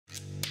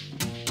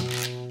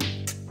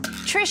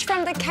Trish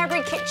from the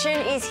Cadbury Kitchen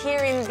is here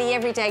in the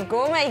Everyday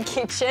Gourmet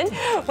kitchen.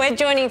 We're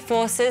joining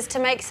forces to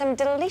make some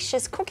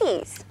delicious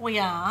cookies. We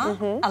are.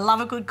 I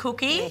love a good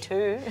cookie. Me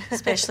too.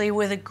 Especially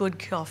with a good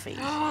coffee.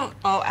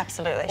 Oh,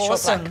 absolutely.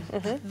 Awesome.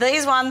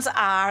 These ones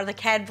are the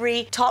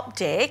Cadbury Top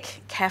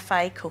Deck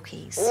Cafe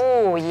cookies.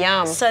 Oh,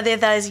 yum. So they're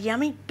those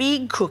yummy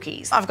big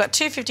cookies. I've got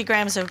 250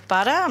 grams of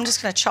butter. I'm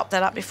just going to chop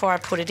that up before I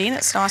put it in.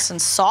 It's nice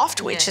and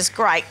soft, which is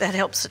great. That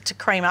helps it to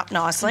cream up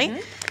nicely.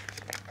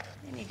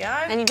 There you go.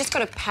 And you just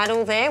got a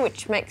paddle there,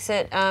 which makes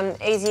it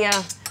easier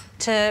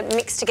to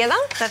mix together.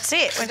 That's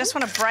it. We just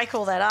want to break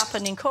all that up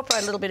and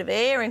incorporate a little bit of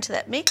air into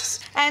that mix.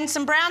 And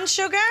some brown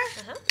sugar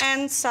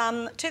and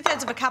some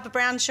 2/3 of a cup of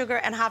brown sugar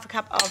and 1/2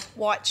 cup of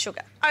white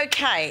sugar.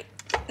 Okay.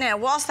 Now,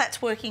 whilst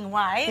that's working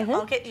away,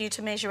 I'll get you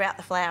to measure out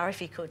the flour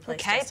if you could, please.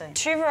 Okay, Justine.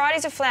 2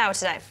 varieties of flour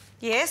today.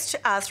 Yes,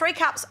 3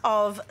 cups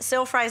of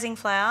self-raising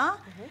flour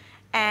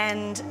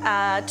and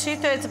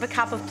 2/3 of a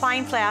cup of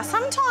plain flour.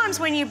 Sometimes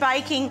when you're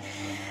baking,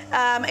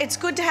 it's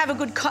good to have a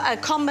good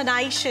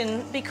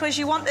combination because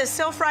you want the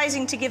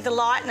self-raising to give the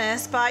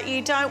lightness, but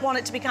you don't want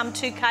it to become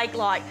too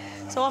cake-like.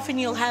 So often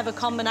you'll have a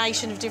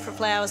combination of different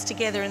flours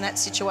together in that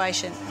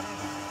situation.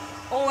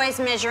 Always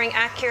measuring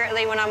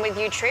accurately when I'm with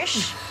you,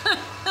 Trish.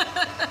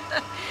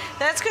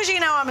 That's because you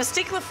know I'm a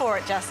stickler for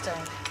it, Justine.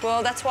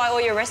 Well, that's why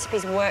all your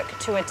recipes work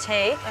to a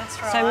T.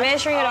 That's right. So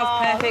measuring it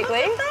off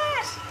perfectly. Look at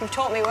that. You've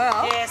taught me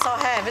well. Yes, I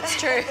have. It's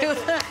true.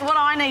 What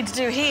I need to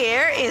do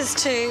here is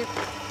to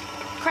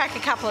crack a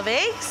couple of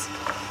eggs.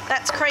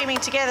 That's creaming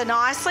together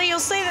nicely. You'll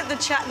see that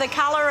the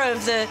colour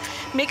of the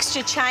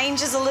mixture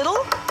changes a little.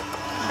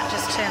 I'll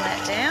just turn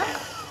that down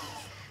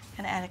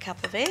and add a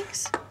couple of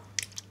eggs.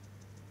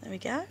 There we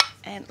go.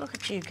 And look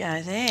at you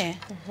go there.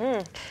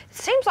 It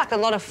seems like a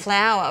lot of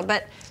flour,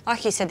 but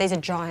like you said, these are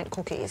giant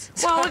cookies.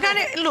 Well, we're going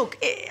to, look,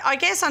 I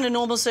guess under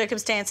normal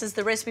circumstances,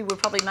 the recipe would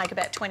probably make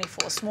about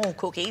 24 small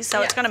cookies,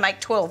 so it's going to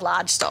make 12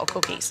 large-style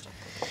cookies.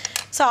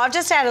 So I've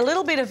just added a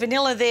little bit of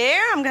vanilla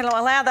there. I'm going to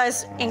allow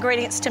those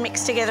ingredients to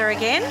mix together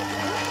again.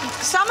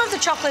 Some of the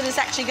chocolate is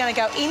actually going to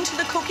go into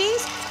the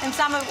cookies and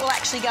some of it will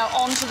actually go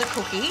onto the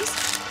cookies.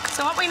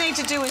 So what we need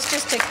to do is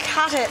just to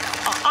cut it.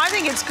 I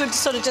think it's good to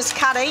sort of just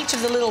cut each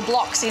of the little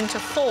blocks into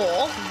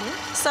 4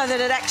 so that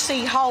it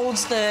actually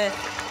holds the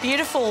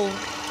beautiful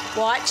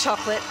white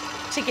chocolate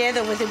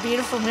together with the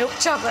beautiful milk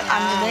chocolate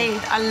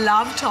underneath. I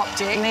love Top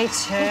Deck. Me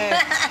too.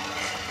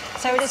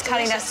 So we're just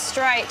cutting that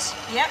straight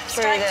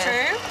straight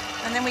through.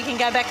 And then we can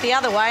go back the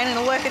other way and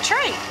it'll work a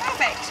treat.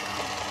 Perfect.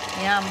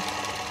 Yum.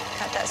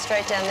 Cut that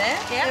straight down there.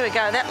 Yep. There we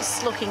go. That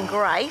was looking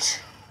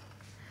great.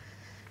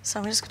 So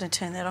I'm just going to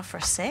turn that off for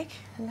a sec.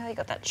 And now you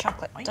got that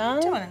chocolate You're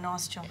done. doing a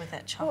nice job with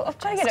that chocolate. Well, I've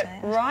got to get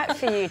it right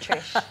for you,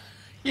 Trish.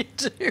 You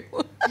do.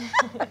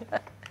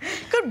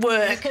 Good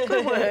work,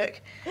 good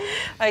work.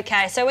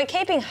 Okay, so we're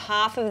keeping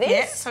half of this.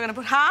 Yeah, so I'm going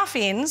to put half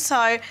in.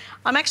 So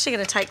I'm actually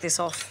going to take this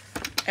off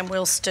and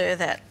we'll stir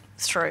that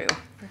through.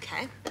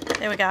 Okay.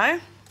 There we go.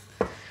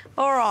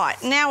 All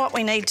right, now what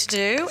we need to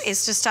do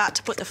is to start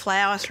to put the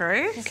flour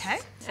through. Okay.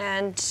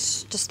 And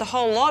just the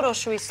whole lot, or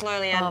should we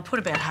slowly add? I'll put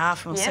about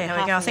half and we'll see how we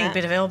half go. I of think that. a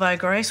bit of elbow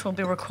grease will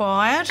be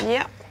required.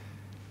 Yep.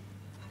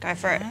 Go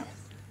for it.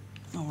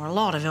 Or a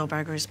lot of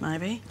elbow grease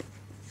maybe.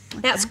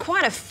 Okay. Now, it's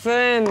quite a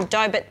firm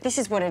dough, but this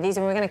is what it is,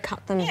 and we're going to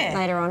cut them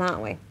later on,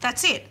 aren't we?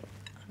 That's it.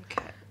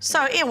 Okay.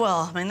 So, yeah,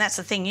 well, I mean, that's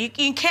the thing. You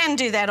can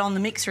do that on the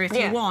mixer if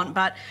you want,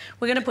 but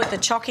we're going to put the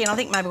choc in. I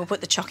think maybe we'll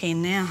put the choc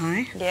in now,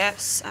 hey?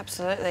 Yes,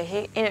 absolutely.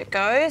 Here, in it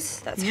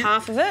goes. That's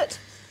half of it.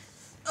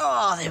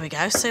 Oh, there we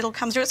go. See, it'll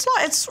come through.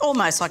 It's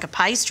almost like a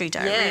pastry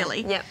dough,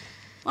 really. Yep.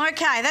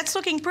 Okay, that's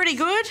looking pretty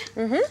good.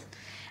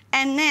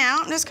 And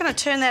now I'm just going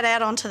to turn that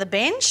out onto the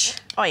bench.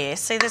 Oh, yeah,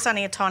 see, there's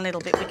only a tiny little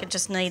bit. We could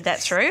just knead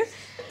that through.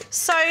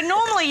 So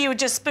normally you would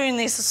just spoon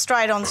this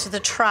straight onto the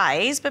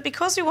trays, but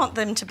because we want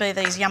them to be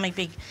these yummy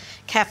big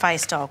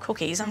cafe-style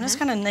cookies, I'm just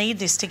going to knead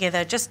this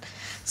together just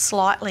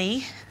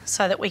slightly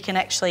so that we can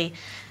actually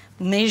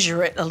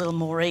measure it a little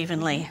more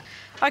evenly.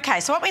 Okay,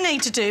 so what we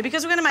need to do,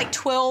 because we're going to make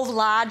 12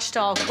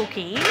 large-style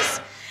cookies,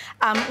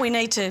 we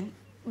need to...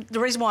 The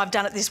reason why I've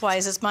done it this way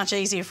is it's much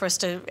easier for us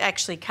to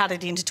actually cut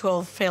it into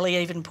 12 fairly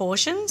even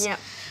portions. Yep.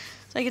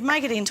 So you could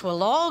make it into a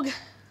log,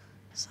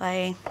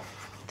 say...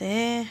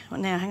 There.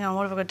 Well, now, hang on,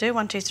 what have I got to do?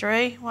 1, 2,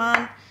 3,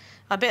 1.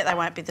 I bet they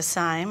won't be the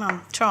same.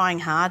 I'm trying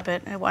hard,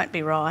 but it won't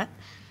be right.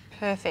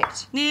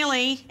 Perfect.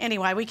 Nearly.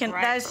 Anyway, we can,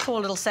 those 4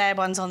 little sad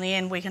ones on the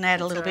end, we can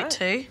add a little bit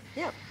too.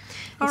 Yep.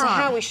 All so right.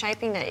 how are we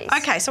shaping these?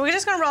 Okay, so we're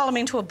just going to roll them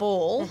into a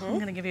ball. I'm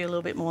going to give you a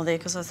little bit more there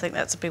because I think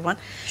that's a big one.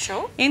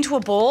 Sure. Into a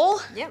ball.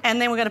 Yep. And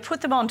then we're going to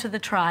put them onto the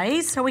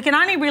trays. So we can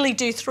only really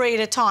do 3 at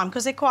a time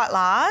because they're quite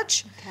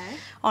large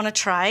on a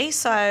tray.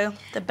 So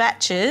the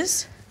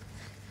batches...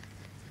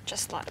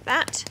 Just like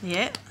that.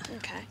 Yeah.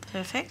 Okay.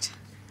 Perfect.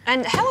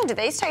 And how long do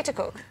these take to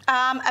cook?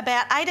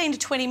 About 18 to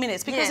 20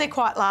 minutes because they're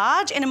quite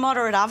large in a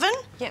moderate oven.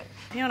 Yep.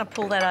 If you want to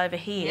pull that over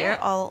here,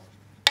 I'll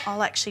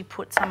actually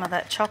put some of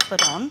that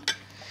chocolate on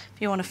if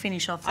you want to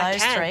finish off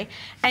those 3.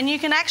 And you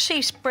can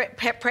actually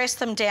press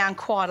them down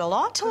quite a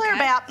lot till they're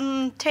about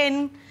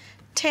 10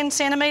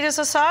 centimetres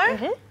or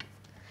so.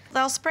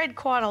 They'll spread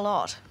quite a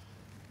lot.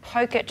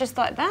 Poke it just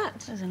like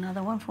that. There's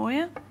another one for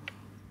you.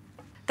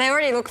 They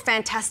already look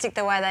fantastic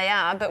the way they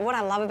are, but what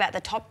I love about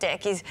the top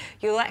deck is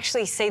you'll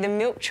actually see the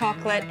milk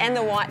chocolate and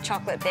the white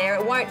chocolate there.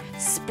 It won't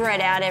spread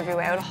out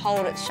everywhere, it'll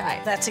hold its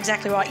shape. That's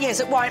exactly right. Yes,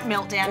 it won't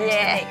melt down into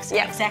the mix.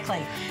 Yeah, exactly.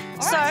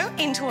 All right.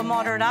 So, into a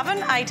moderate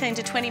oven, 18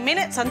 to 20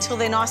 minutes until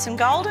they're nice and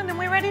golden and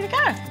we're ready to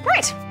go.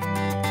 Great.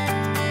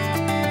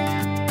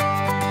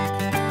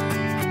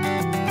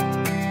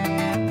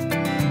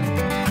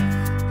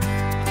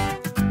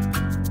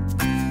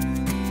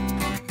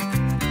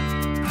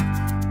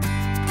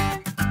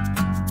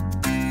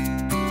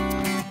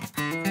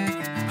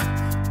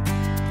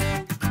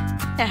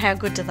 Now, how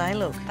good do they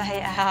look?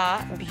 They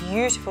are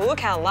beautiful. Look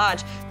how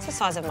large. It's the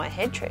size of my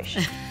head,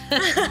 Trish.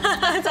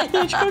 It's a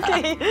huge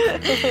cookie.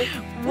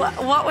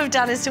 What we've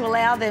done is to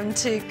allow them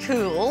to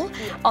cool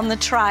on the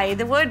tray.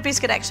 The word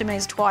biscuit actually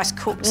means twice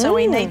cooked, so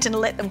we need to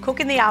let them cook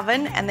in the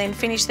oven and then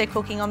finish their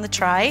cooking on the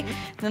tray,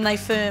 and then they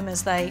firm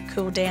as they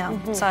cool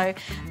down. So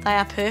they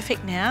are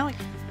perfect now.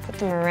 Put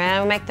them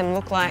around, make them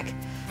look like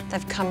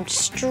they've come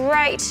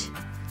straight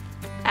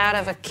out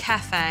of a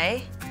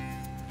cafe.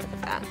 Look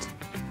at that.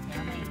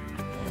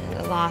 And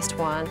the last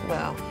one,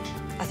 well,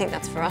 I think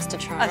that's for us to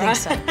try, I think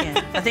so,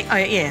 yeah. I think, oh,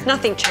 yeah.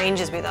 Nothing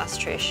changes with us,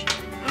 Trish.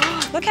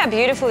 Look how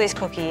beautiful this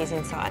cookie is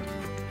inside.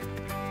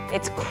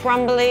 It's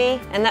crumbly,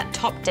 and that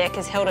top deck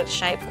has held its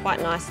shape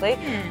quite nicely.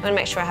 I'm gonna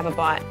make sure I have a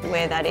bite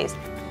where that is.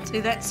 See,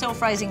 that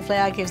self-raising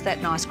flour gives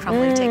that nice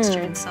crumbly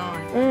texture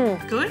inside.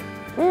 Good?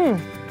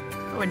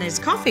 Oh, it needs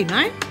coffee,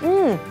 mate.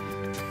 A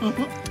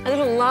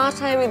little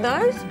latte with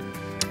those.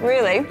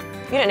 Really,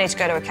 you don't need to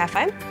go to a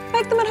cafe.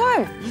 Make them at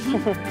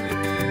home.